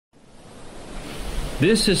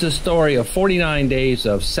This is a story of 49 days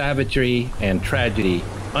of savagery and tragedy,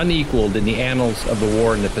 unequaled in the annals of the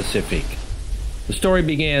war in the Pacific. The story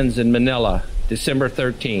begins in Manila, December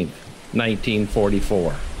 13th,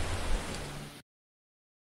 1944.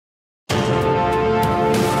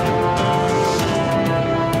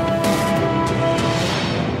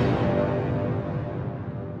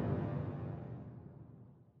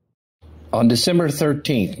 On December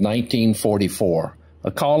 13th, 1944, a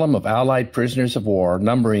column of Allied prisoners of war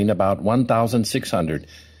numbering about 1,600,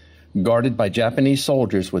 guarded by Japanese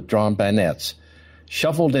soldiers with drawn bayonets,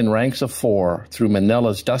 shuffled in ranks of four through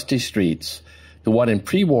Manila's dusty streets to what in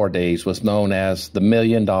pre-war days was known as the $1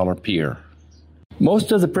 Million Pier.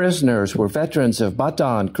 Most of the prisoners were veterans of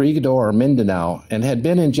Bataan, Corregidor, or Mindanao and had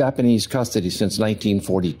been in Japanese custody since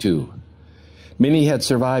 1942. Many had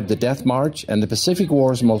survived the Death March and the Pacific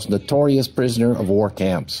War's most notorious prisoner of war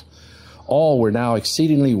camps. All were now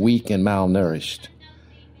exceedingly weak and malnourished.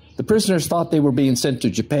 The prisoners thought they were being sent to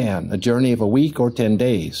Japan, a journey of a week or 10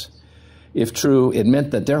 days. If true, it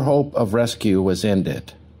meant that their hope of rescue was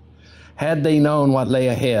ended. Had they known what lay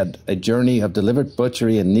ahead, a journey of deliberate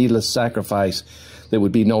butchery and needless sacrifice that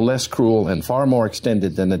would be no less cruel and far more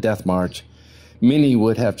extended than the Death March, many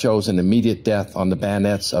would have chosen immediate death on the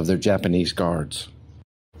bayonets of their Japanese guards.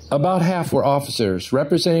 About half were officers,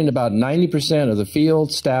 representing about 90% of the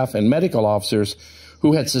field, staff, and medical officers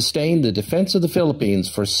who had sustained the defense of the Philippines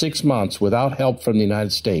for 6 months without help from the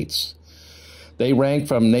United States. They ranked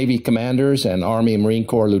from Navy commanders and Army and Marine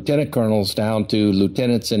Corps lieutenant colonels down to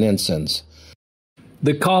lieutenants and ensigns.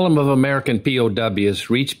 The column of American POWs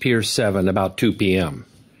reached Pier 7 about 2 p.m.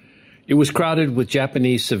 It was crowded with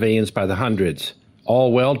Japanese civilians by the hundreds,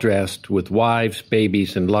 all well-dressed with wives,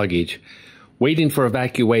 babies, and luggage, waiting for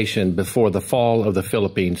evacuation before the fall of the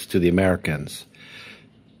Philippines to the Americans.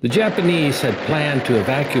 The Japanese had planned to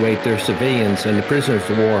evacuate their civilians and the prisoners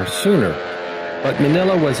of war sooner, but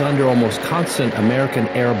Manila was under almost constant American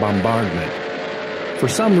air bombardment. For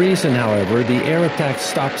some reason, however, the air attacks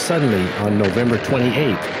stopped suddenly on November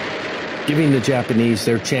 28, giving the Japanese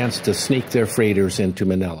their chance to sneak their freighters into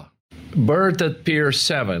Manila. Berthed at Pier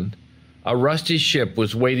 7, a rusty ship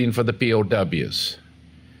was waiting for the POWs.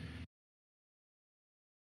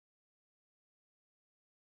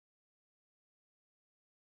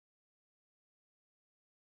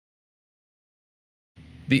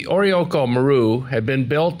 The Oryoku Maru had been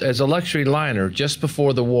built as a luxury liner just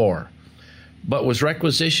before the war, but was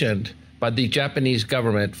requisitioned by the Japanese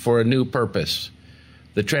government for a new purpose,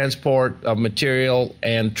 the transport of material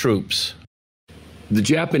and troops. The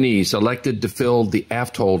Japanese elected to fill the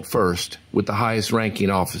aft hold first with the highest-ranking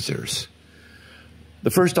officers.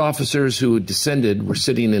 The first officers who descended were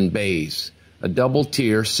sitting in bays, a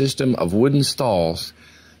double-tier system of wooden stalls,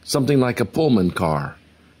 something like a Pullman car.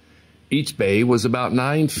 Each bay was about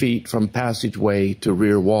 9 feet from passageway to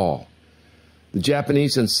rear wall. The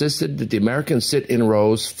Japanese insisted that the Americans sit in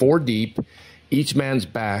rows 4 deep, each man's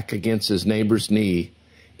back against his neighbor's knee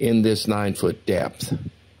in this 9-foot depth.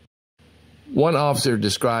 One officer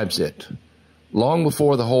describes it. Long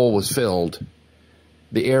before the hole was filled,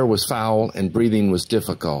 the air was foul and breathing was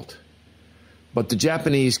difficult. But the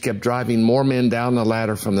Japanese kept driving more men down the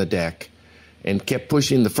ladder from the deck and kept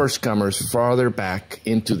pushing the first-comers farther back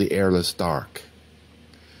into the airless dark.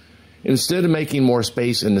 Instead of making more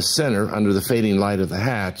space in the center under the fading light of the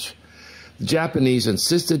hatch, the Japanese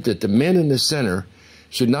insisted that the men in the center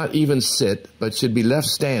should not even sit, but should be left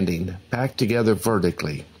standing, packed together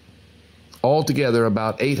vertically. Altogether,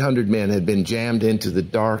 about 800 men had been jammed into the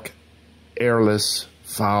dark, airless,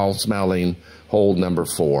 foul-smelling hold number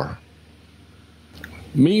 4.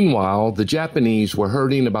 Meanwhile, the Japanese were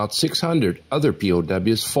herding about 600 other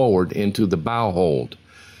POWs forward into the bow hold.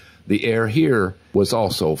 The air here was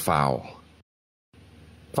also foul.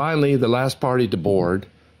 Finally, the last party to board,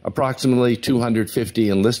 approximately 250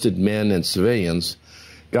 enlisted men and civilians,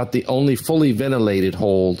 got the only fully ventilated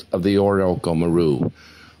hold of the Oryoku Maru,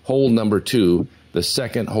 hold number 2, the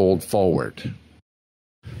second hold forward.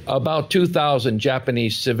 About 2,000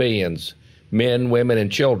 Japanese civilians, men, women,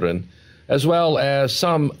 and children, as well as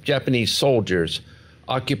some Japanese soldiers,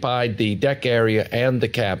 occupied the deck area and the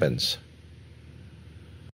cabins.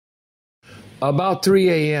 About 3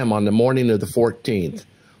 a.m. on the morning of the 14th,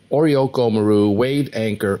 Oryoku Maru weighed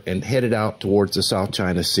anchor and headed out towards the South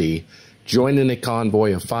China Sea, joining a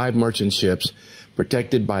convoy of 5 merchant ships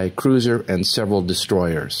protected by a cruiser and several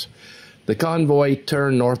destroyers. The convoy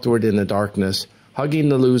turned northward in the darkness, hugging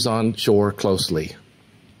the Luzon shore closely.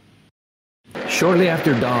 Shortly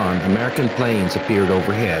after dawn, American planes appeared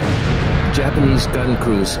overhead. Japanese gun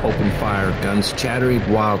crews opened fire, guns chattering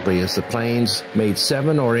wildly as the planes made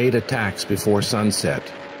 7 or 8 attacks before sunset.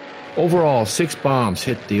 Overall, 6 bombs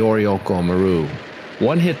hit the Oryoku Maru.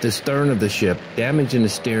 1 hit the stern of the ship, damaging the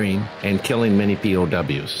steering and killing many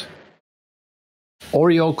POWs.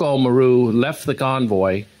 Oryoku Maru left the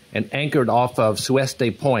convoy and anchored off of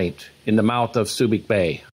Sueste Point in the mouth of Subic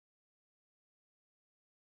Bay.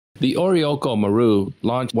 The Oryoku Maru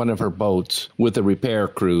launched one of her boats with a repair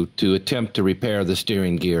crew to attempt to repair the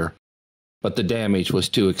steering gear, but the damage was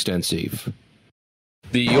too extensive.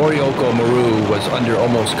 The Oryoku Maru was under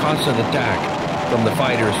almost constant attack from the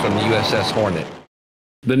fighters from the USS Hornet.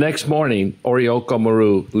 The next morning, Oryoku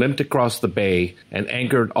Maru limped across the bay and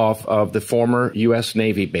anchored off of the former U.S.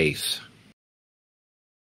 Navy base.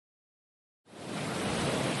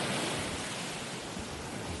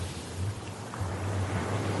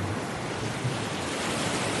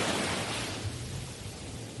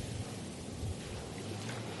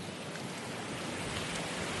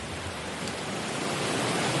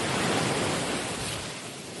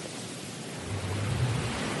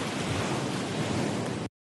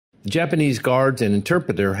 The Japanese guards and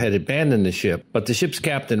interpreter had abandoned the ship, but the ship's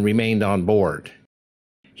captain remained on board.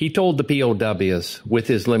 He told the POWs, with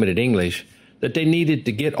his limited English, that they needed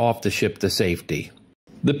to get off the ship to safety.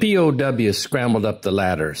 The POWs scrambled up the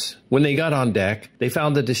ladders. When they got on deck, they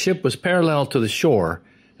found that the ship was parallel to the shore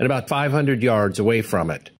and about 500 yards away from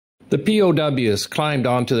it. The POWs climbed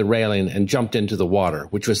onto the railing and jumped into the water,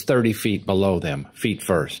 which was 30 feet below them, feet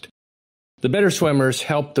first. The better swimmers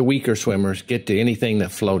helped the weaker swimmers get to anything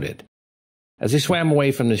that floated. As they swam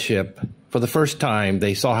away from the ship, for the first time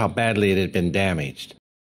they saw how badly it had been damaged.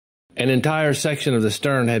 An entire section of the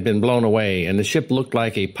stern had been blown away, and the ship looked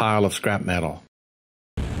like a pile of scrap metal.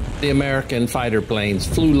 The American fighter planes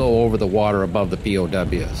flew low over the water above the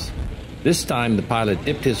POWs. This time the pilot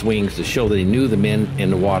dipped his wings to show that he knew the men in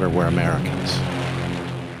the water were Americans.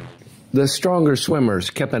 The stronger swimmers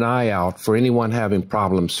kept an eye out for anyone having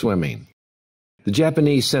problems swimming. The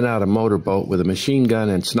Japanese sent out a motorboat with a machine gun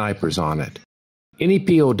and snipers on it. Any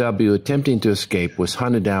POW attempting to escape was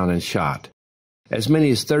hunted down and shot. As many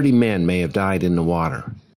as 30 men may have died in the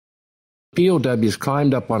water. POWs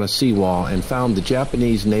climbed up on a seawall and found the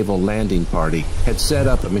Japanese naval landing party had set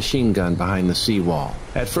up a machine gun behind the seawall.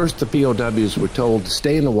 At first the POWs were told to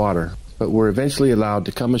stay in the water, but were eventually allowed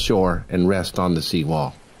to come ashore and rest on the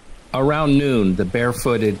seawall. Around noon, the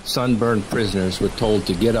barefooted, sunburned prisoners were told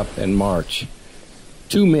to get up and march.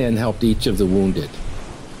 2 men helped each of the wounded.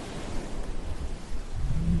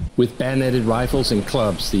 With bayoneted rifles and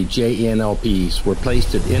clubs, the JNLPs were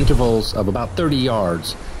placed at intervals of about 30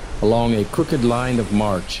 yards along a crooked line of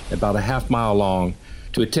march about a half-mile long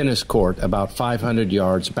to a tennis court about 500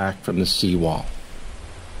 yards back from the seawall.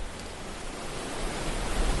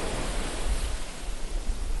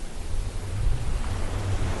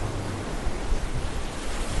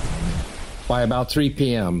 By about 3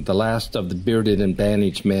 p.m., the last of the bearded and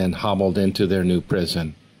bandaged men hobbled into their new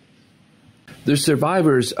prison. The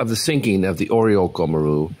survivors of the sinking of the Oryoku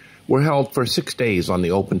Maru were held for 6 days on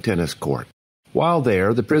the open tennis court. While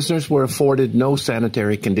there, the prisoners were afforded no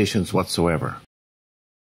sanitary conditions whatsoever.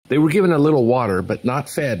 They were given a little water, but not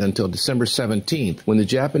fed until December 17th, when the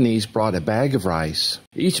Japanese brought a bag of rice.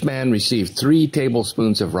 Each man received 3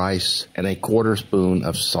 tablespoons of rice and a quarter spoon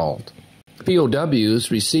of salt. POWs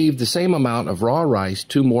received the same amount of raw rice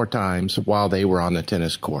 2 more times while they were on the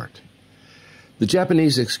tennis court. The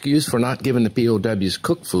Japanese excuse for not giving the POWs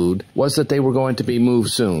cooked food was that they were going to be moved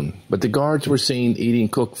soon, but the guards were seen eating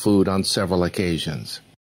cooked food on several occasions.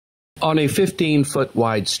 On a 15-foot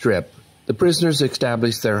wide strip, the prisoners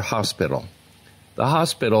established their hospital. The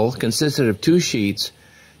hospital consisted of 2 sheets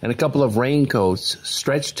and a couple of raincoats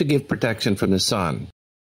stretched to give protection from the sun.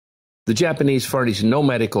 The Japanese furnished no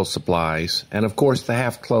medical supplies, and of course the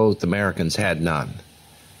half-clothed Americans had none.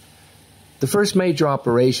 The first major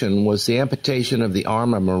operation was the amputation of the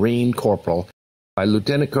arm of Marine Corporal by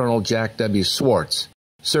Lieutenant Colonel Jack W. Swartz,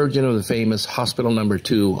 surgeon of the famous Hospital No.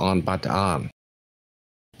 2 on Bataan.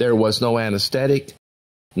 There was no anesthetic,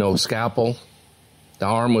 no scalpel. The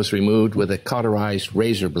arm was removed with a cauterized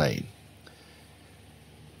razor blade.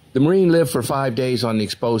 The Marine lived for 5 days on the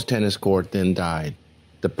exposed tennis court, then died.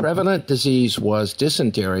 The prevalent disease was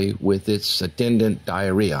dysentery with its attendant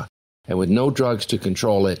diarrhea, and with no drugs to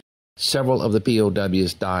control it, several of the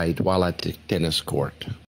POWs died while at the tennis court.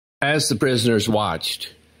 As the prisoners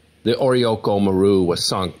watched, the Oryoku Maru was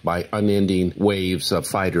sunk by unending waves of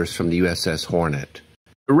fighters from the USS Hornet.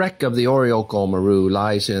 The wreck of the Oryoku Maru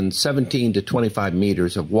lies in 17 to 25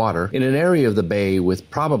 meters of water in an area of the bay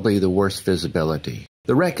with probably the worst visibility.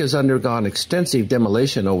 The wreck has undergone extensive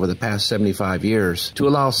demolition over the past 75 years to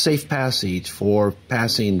allow safe passage for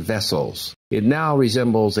passing vessels. It now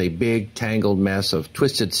resembles a big, tangled mess of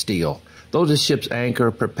twisted steel. Though the ship's anchor,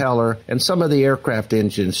 propeller, and some of the aircraft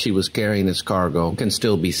engines she was carrying as cargo can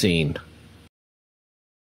still be seen.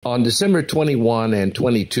 On December 21 and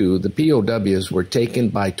 22, the POWs were taken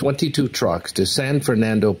by 22 trucks to San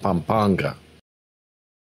Fernando, Pampanga.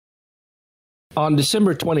 On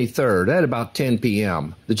December 23rd, at about 10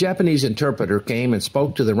 p.m., the Japanese interpreter came and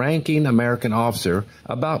spoke to the ranking American officer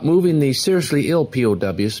about moving the seriously ill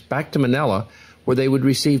POWs back to Manila, where they would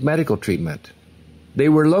receive medical treatment. They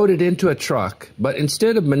were loaded into a truck, but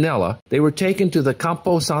instead of Manila, they were taken to the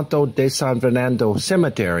Campo Santo de San Fernando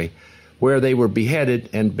cemetery, where they were beheaded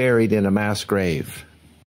and buried in a mass grave.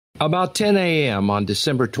 About 10 a.m. on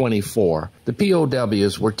December 24, the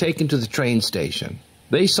POWs were taken to the train station.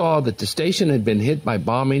 They saw that the station had been hit by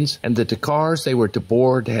bombings and that the cars they were to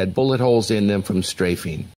board had bullet holes in them from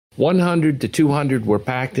strafing. 100 to 200 were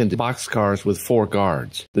packed into boxcars with 4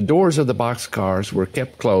 guards. The doors of the boxcars were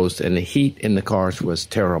kept closed and the heat in the cars was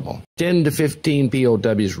terrible. 10 to 15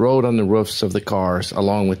 POWs rode on the roofs of the cars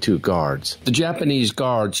along with 2 guards. The Japanese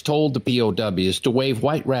guards told the POWs to wave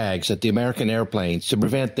white rags at the American airplanes to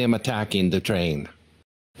prevent them attacking the train.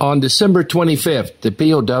 On December 25th, the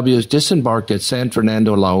POWs disembarked at San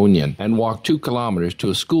Fernando La Union and walked 2 kilometers to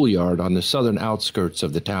a schoolyard on the southern outskirts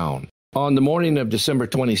of the town. On the morning of December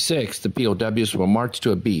 26th, the POWs were marched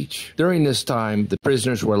to a beach. During this time, the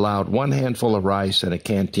prisoners were allowed 1 handful of rice and a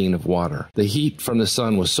canteen of water. The heat from the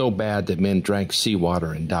sun was so bad that men drank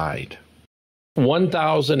seawater and died.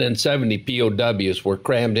 1,070 POWs were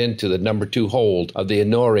crammed into the No. 2 hold of the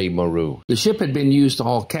Oryoku Maru. The ship had been used to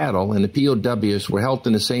haul cattle, and the POWs were held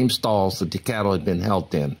in the same stalls that the cattle had been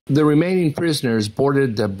held in. The remaining prisoners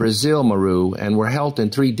boarded the Brazil Maru and were held in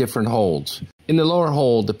 3 different holds. In the lower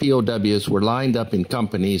hold, the POWs were lined up in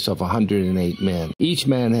companies of 108 men. Each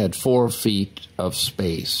man had 4 feet of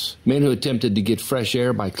space. Men who attempted to get fresh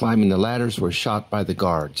air by climbing the ladders were shot by the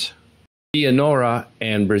guards. The Onora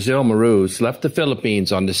and Brazil Marus left the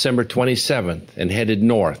Philippines on December 27th and headed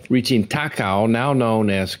north, reaching Takao, now known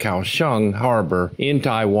as Kaohsiung Harbor, in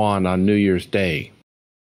Taiwan on New Year's Day.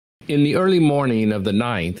 In the early morning of the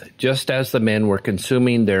 9th, just as the men were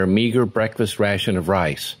consuming their meager breakfast ration of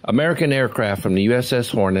rice, American aircraft from the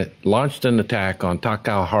USS Hornet launched an attack on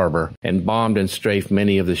Takao Harbor and bombed and strafed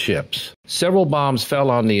many of the ships. Several bombs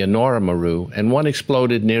fell on the Onora Maru, and one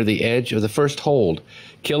exploded near the edge of the first hold,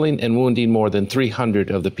 killing and wounding more than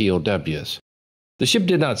 300 of the POWs. The ship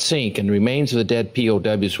did not sink, and remains of the dead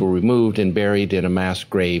POWs were removed and buried in a mass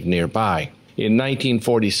grave nearby. In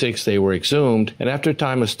 1946, they were exhumed, and after a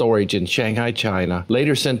time of storage in Shanghai, China,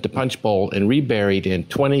 later sent to Punchbowl and reburied in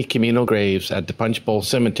 20 communal graves at the Punchbowl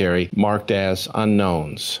Cemetery, marked as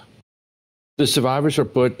unknowns. The survivors were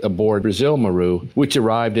put aboard Brazil Maru, which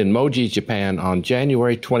arrived in Moji, Japan on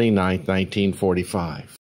January 29,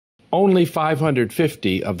 1945. Only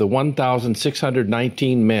 550 of the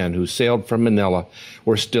 1,619 men who sailed from Manila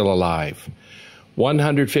were still alive.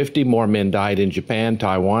 150 more men died in Japan,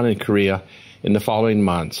 Taiwan, and Korea in the following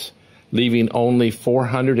months, leaving only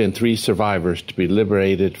 403 survivors to be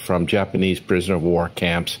liberated from Japanese prisoner of war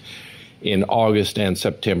camps in August and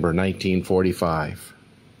September 1945.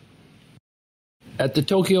 At the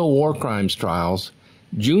Tokyo War Crimes trials,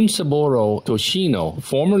 Jun Saburo Toshino,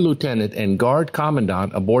 former lieutenant and guard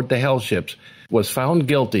commandant aboard the Hellships, was found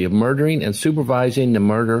guilty of murdering and supervising the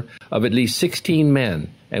murder of at least 16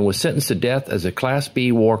 men and was sentenced to death as a Class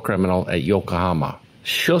B war criminal at Yokohama.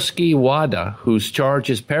 Shosuke Wada, whose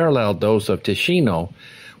charges paralleled those of Toshino,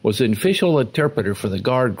 was an official interpreter for the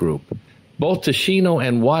guard group. Both Toshino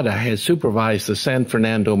and Wada had supervised the San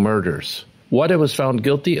Fernando murders. Wada was found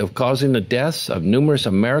guilty of causing the deaths of numerous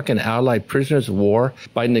American Allied prisoners of war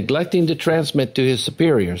by neglecting to transmit to his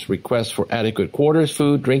superiors requests for adequate quarters,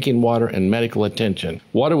 food, drinking water, and medical attention.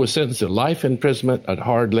 Wada was sentenced to life imprisonment at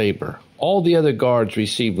hard labor. All the other guards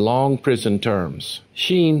received long prison terms.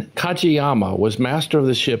 Shin Kajiyama was master of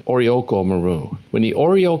the ship Oryoku Maru. When the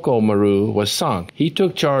Oryoku Maru was sunk, he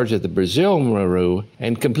took charge of the Brazil Maru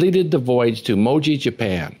and completed the voyage to Moji,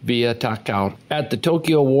 Japan, via Takao. At the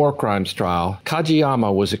Tokyo War Crimes trial,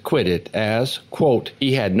 Kajiyama was acquitted as, quote,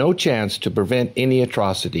 he had no chance to prevent any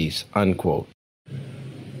atrocities, unquote.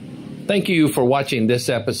 Thank you for watching this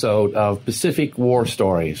episode of Pacific War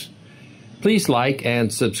Stories. Please like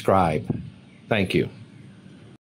and subscribe. Thank you.